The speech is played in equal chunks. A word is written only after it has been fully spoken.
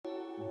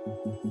Hey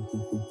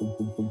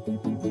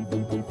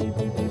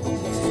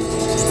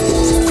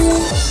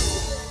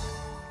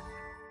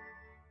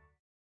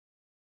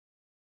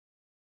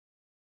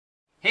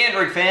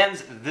Android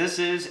fans, this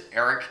is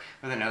Eric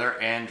with another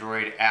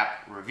Android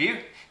app review.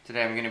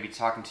 Today I'm going to be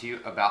talking to you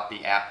about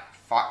the app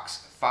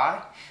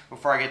FoxFi.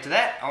 Before I get to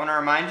that, I want to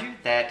remind you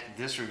that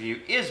this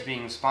review is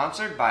being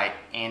sponsored by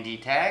Andy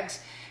Tags.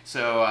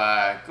 So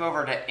go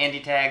over to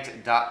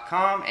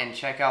andytags.com and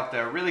check out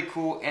the really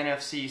cool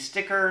NFC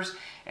stickers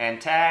and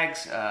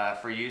tags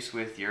for use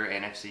with your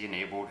NFC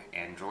enabled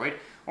Android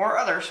or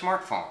other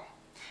smartphone.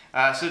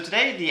 So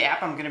today the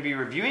app I'm going to be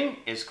reviewing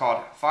is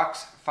called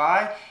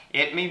FoxFi.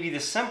 It may be the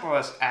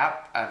simplest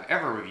app I've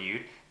ever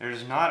reviewed.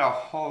 There's not a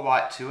whole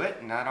lot to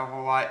it, not a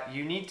whole lot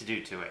you need to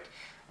do to it.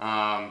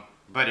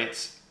 But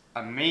it's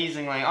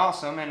amazingly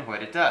awesome in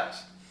what it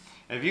does.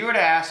 If you were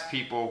to ask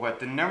people what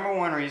the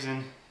 #1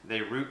 reason they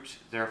root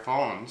their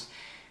phones,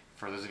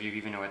 for those of you who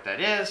even know what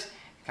that is,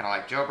 kind of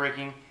like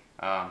jailbreaking,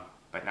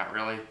 but not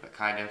really, but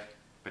kind of.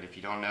 But if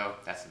you don't know,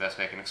 that's the best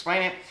way I can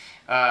explain it.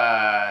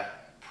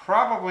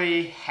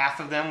 Probably half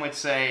of them would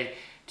say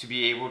to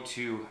be able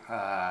to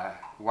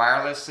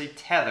wirelessly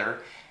tether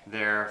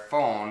their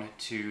phone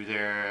to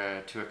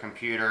a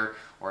computer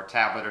or a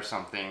tablet or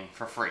something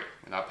for free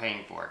without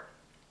paying for it.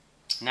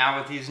 Now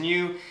with these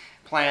new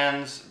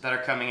plans that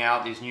are coming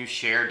out, these new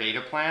share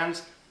data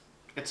plans,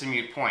 it's a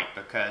moot point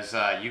because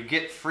you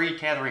get free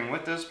tethering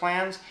with those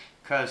plans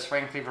because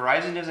frankly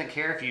Verizon doesn't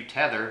care if you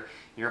tether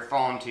your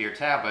phone to your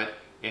tablet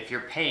if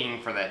you're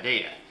paying for that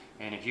data.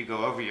 And if you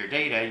go over your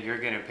data, you're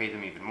going to pay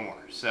them even more.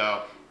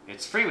 So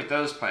it's free with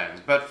those plans.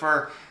 But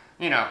for,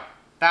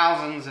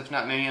 thousands, if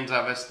not millions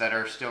of us that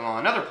are still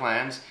on other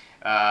plans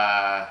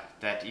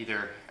that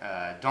either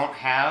don't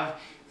have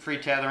free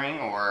tethering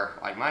or,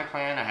 like my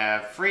plan, I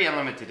have free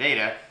unlimited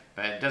data,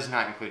 but it does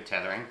not include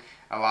tethering.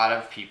 A lot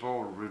of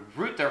people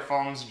root their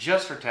phones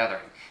just for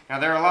tethering. Now,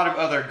 there are a lot of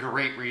other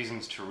great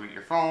reasons to root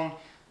your phone.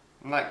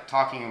 I'm not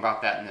talking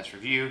about that in this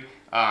review.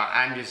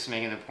 I'm just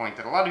making the point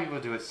that a lot of people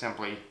do it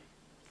simply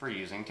for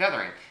using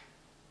tethering.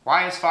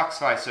 Why is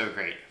FoxFi so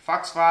great?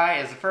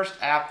 FoxFi is the first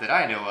app that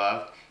I know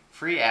of,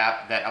 free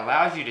app, that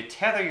allows you to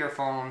tether your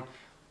phone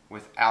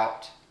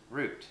without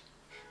root.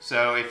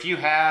 So if you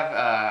have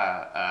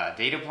a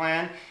data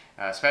plan,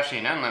 especially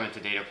an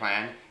unlimited data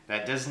plan,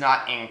 that does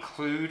not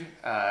include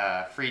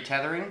free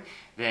tethering,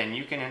 then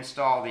you can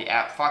install the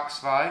app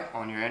FoxFi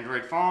on your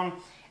Android phone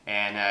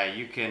and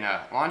you can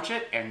launch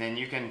it, and then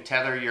you can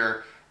tether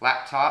your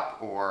laptop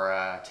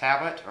or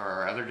tablet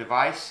or other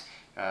device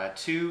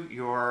to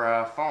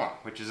your phone,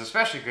 which is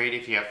especially great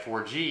if you have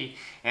 4G,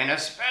 and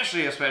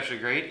especially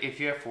great if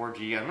you have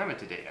 4G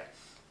unlimited data,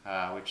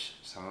 which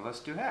some of us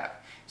do have.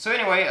 So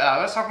anyway,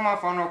 let's talk on my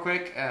phone real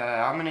quick.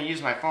 I'm going to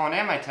use my phone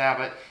and my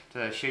tablet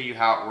to show you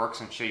how it works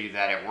and show you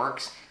that it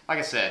works. Like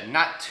I said,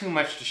 not too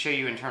much to show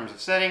you in terms of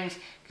settings,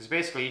 because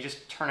basically you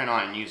just turn it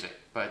on and use it.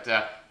 But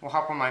we'll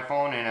hop on my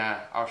phone and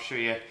I'll show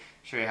you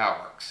how it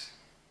works.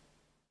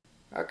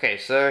 Okay,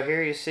 so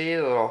here you see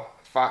the little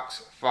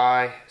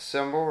FoxFi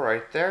symbol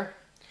right there.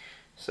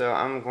 So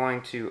I'm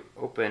going to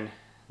open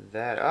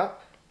that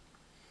up,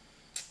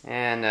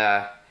 and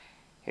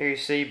here you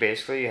see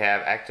basically you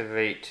have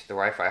activate the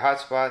Wi-Fi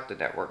hotspot, the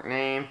network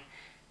name,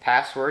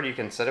 password. You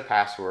can set a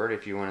password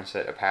if you want to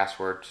set a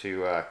password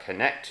to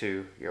connect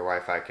to your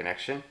Wi-Fi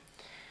connection.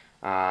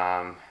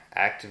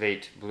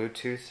 Activate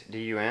Bluetooth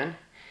DUN,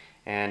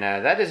 and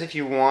that is if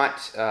you want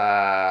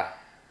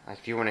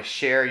to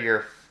share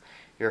your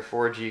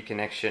 4G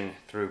connection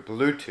through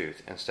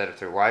Bluetooth instead of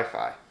through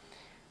Wi-Fi,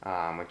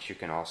 which you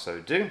can also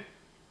do.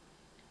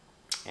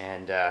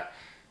 And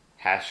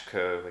hash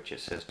code, which it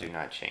says do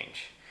not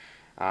change.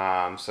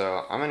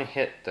 So I'm going to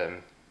hit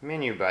the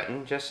menu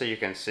button just so you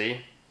can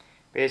see.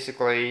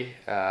 Basically,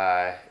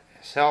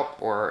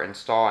 help or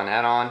install an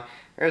add-on.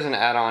 There's an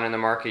add-on in the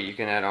market you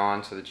can add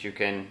on so that you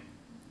can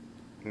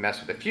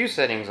mess with a few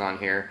settings on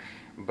here,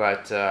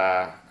 but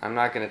I'm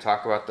not going to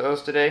talk about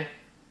those today,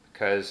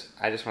 because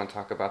I just want to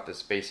talk about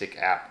this basic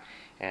app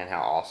and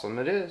how awesome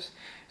it is.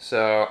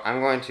 So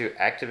I'm going to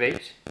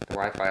activate the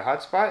Wi-Fi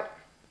hotspot.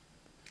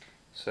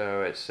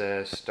 So it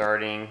says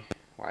starting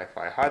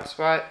Wi-Fi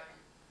hotspot,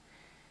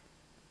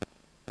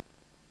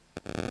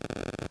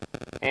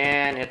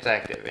 and it's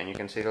active, and you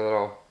can see the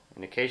little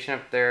indication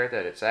up there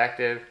that it's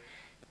active.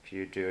 If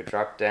you do a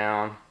drop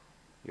down,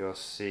 you'll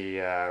see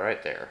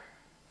right there,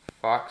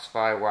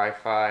 FoxFi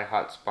Wi-Fi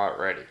hotspot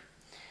ready.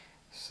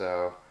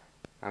 So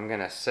I'm going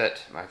to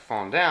set my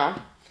phone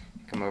down,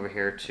 come over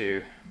here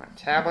to my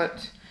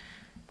tablet.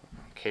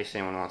 In case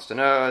anyone wants to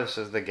know, this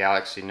is the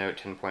Galaxy Note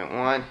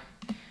 10.1.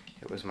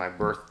 It was my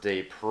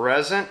birthday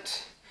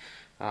present,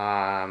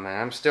 and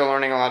I'm still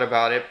learning a lot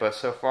about it, but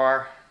so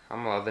far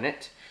I'm loving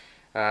it.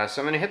 So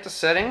I'm going to hit the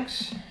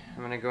settings. I'm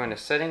going to go into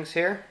settings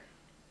here.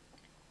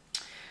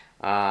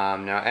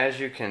 Now as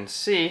you can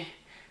see,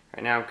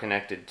 right now I'm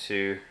connected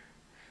to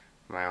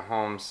my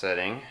home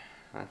setting.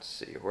 Let's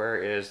see,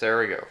 there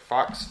we go,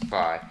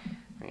 FoxFi.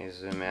 Let me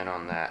zoom in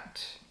on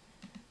that.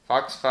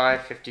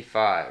 FoxFi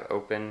 55,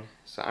 open.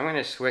 So I'm going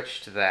to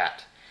switch to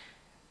that.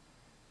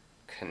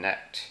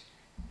 connect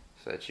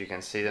so that you can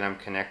see that I'm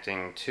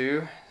connecting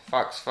to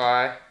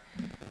FoxFi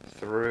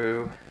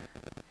through.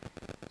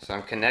 So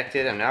I'm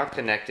connected. I'm now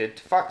connected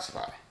to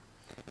FoxFi.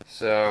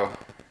 So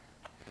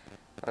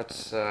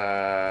let's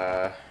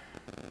go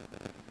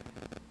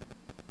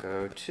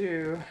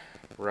to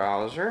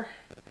browser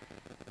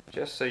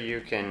just so you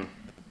can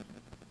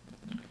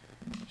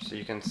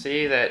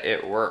see that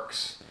it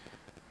works.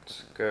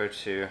 Let's go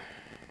to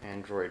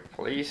Android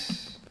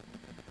Police.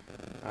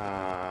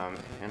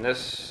 And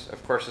this,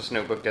 of course, this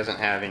notebook doesn't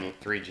have any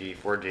 3G,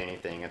 4G,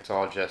 anything. It's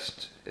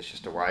just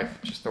the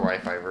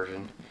Wi-Fi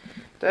version,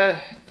 the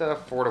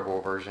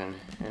affordable version,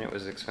 and it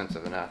was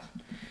expensive enough.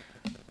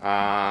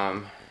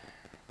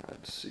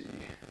 Let's see.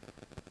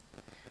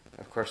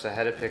 Of course, I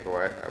had to pick a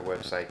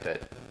website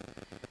that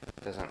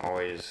doesn't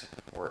always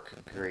work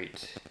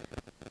great.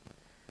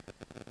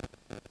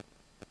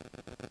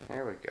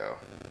 There we go.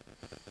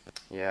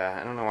 Yeah,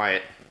 I don't know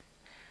why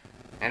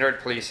Android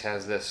Police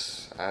has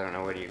this, I don't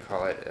know, what do you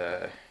call it,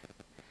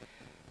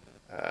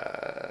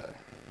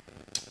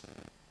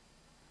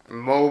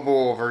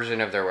 mobile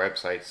version of their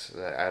websites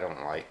that I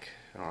don't like.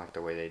 I don't like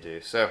the way they do.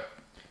 So,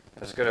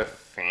 let's go to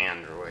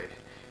Fandroid.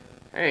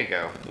 There you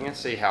go. You can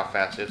see how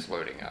fast it's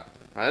loading up.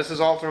 Now, this is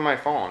all through my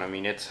phone. I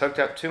mean, it's hooked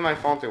up to my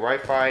phone through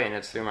Wi-Fi, and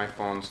it's through my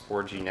phone's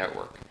 4G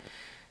network.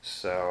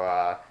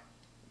 So,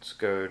 let's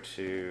go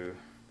to...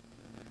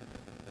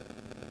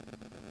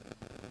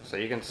 So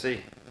you can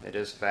see, it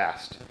is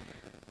fast.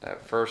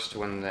 At first,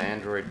 when the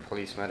Android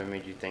Police might have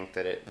made you think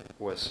that it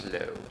was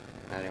slow.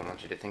 I didn't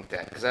want you to think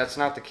that, because that's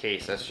not the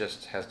case. That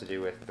just has to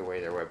do with the way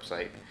their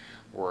website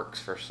works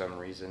for some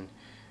reason.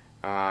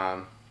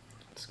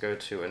 Let's go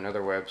to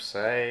another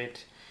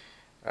website.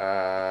 Do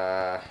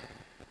I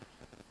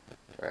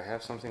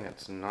have something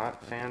that's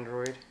not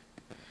Fandroid?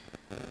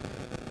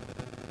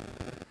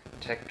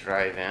 Tech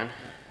Drive-In.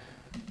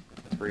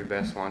 3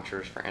 best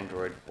launchers for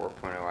Android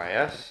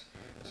 4.0 IS.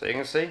 So you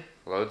can see,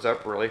 loads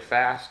up really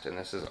fast, and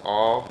this is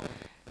all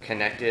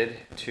connected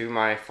to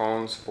my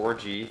phone's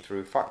 4G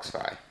through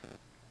FoxFi.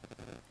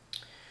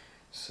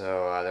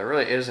 So there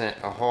really isn't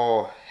a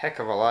whole heck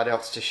of a lot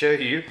else to show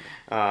you,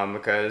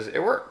 because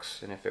it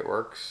works, and if it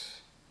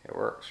works, it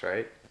works,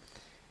 right?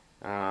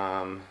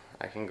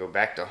 I can go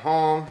back to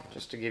home,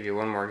 just to give you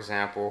one more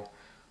example.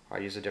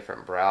 I'll use a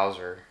different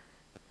browser.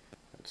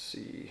 Let's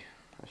see,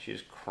 let's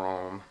use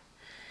Chrome.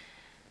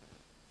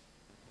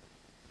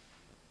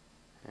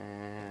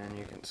 And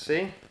you can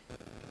see,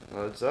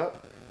 loads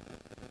up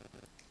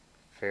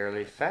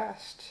fairly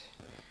fast.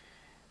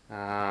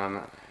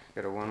 Go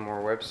to one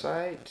more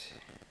website.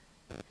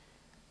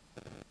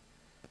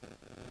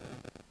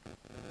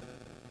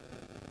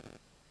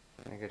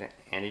 I go to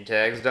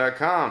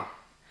andytags.com.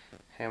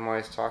 Hey, I'm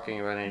always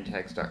talking about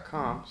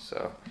andytags.com,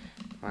 so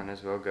might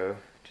as well go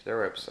to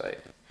their website.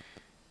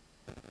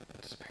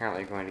 It's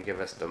apparently going to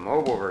give us the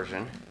mobile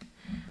version,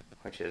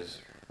 which is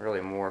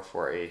really more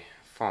for a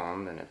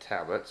phone than a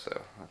tablet,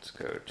 so let's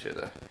go to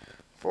the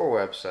full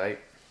website.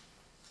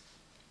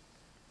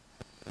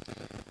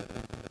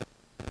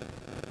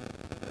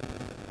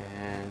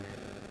 And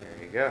there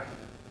you go.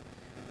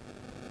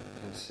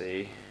 You can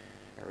see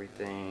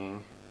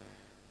everything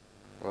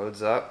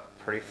loads up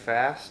pretty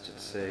fast.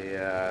 It's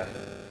a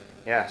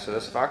yeah, so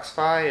this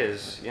FoxFi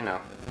is, you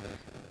know,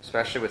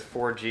 especially with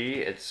 4G,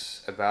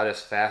 it's about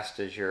as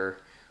fast as your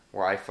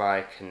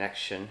Wi-Fi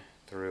connection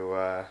through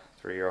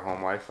your home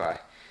Wi-Fi.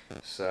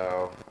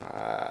 So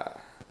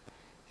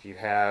if you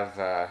have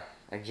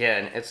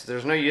again,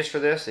 there's no use for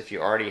this if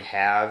you already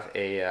have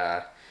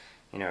a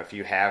if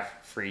you have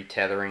free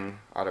tethering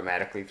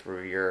automatically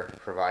through your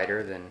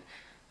provider, then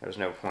there's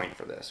no point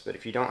for this. But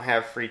if you don't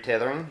have free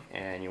tethering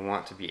and you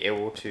want to be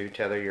able to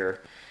tether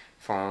your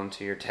phone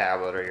to your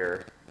tablet or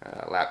your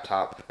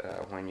laptop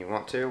when you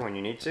want to, when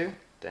you need to,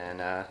 then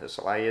this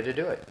will allow you to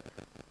do it.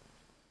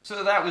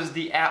 So that was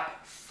the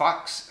app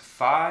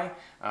FoxFi.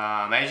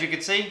 As you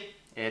can see,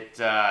 it's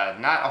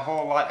not a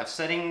whole lot of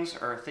settings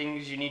or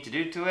things you need to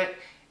do to it.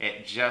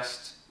 It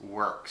just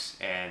works.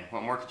 And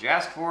what more could you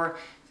ask for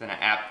than an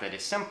app that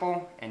is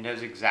simple and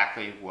does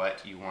exactly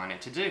what you want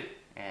it to do,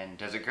 and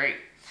does it great.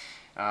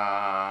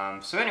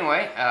 So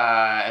anyway,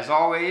 as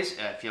always,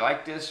 if you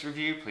like this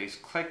review, please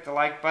click the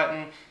like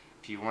button.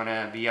 If you want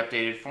to be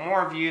updated for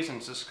more reviews,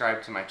 and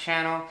subscribe to my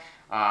channel.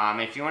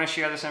 If you want to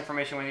share this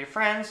information with your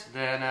friends,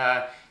 then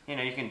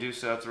you can do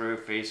so through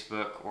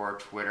Facebook or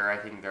Twitter. I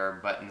think there are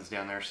buttons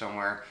down there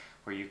somewhere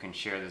where you can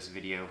share this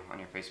video on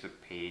your Facebook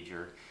page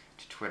or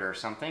to Twitter or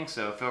something.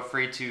 So feel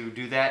free to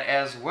do that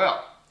as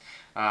well.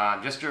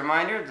 Just a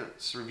reminder,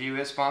 this review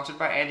is sponsored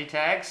by Andy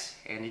Tags,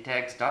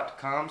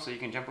 andytags.com, so you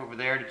can jump over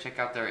there to check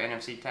out their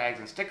NFC tags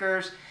and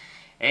stickers.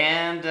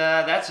 And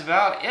that's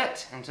about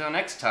it. Until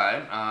next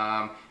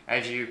time,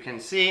 as you can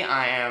see,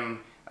 I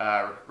am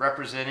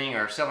representing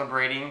or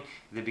celebrating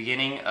the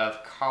beginning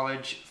of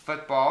college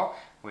football,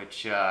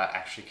 which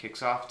actually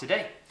kicks off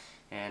today.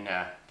 And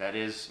that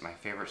is my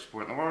favorite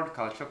sport in the world,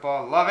 college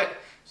football. Love it.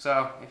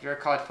 So if you're a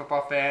college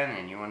football fan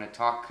and you want to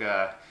talk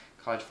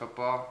college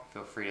football,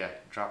 feel free to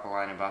drop a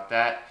line about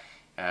that.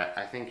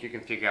 I think you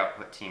can figure out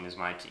what team is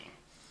my team.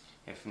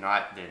 If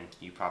not, then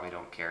you probably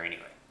don't care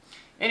anyway.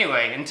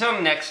 Anyway,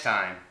 until next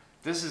time,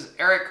 this is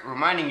Eric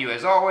reminding you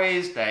as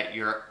always that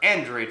your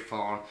Android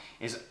phone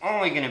is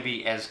only going to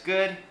be as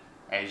good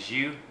as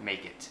you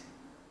make it.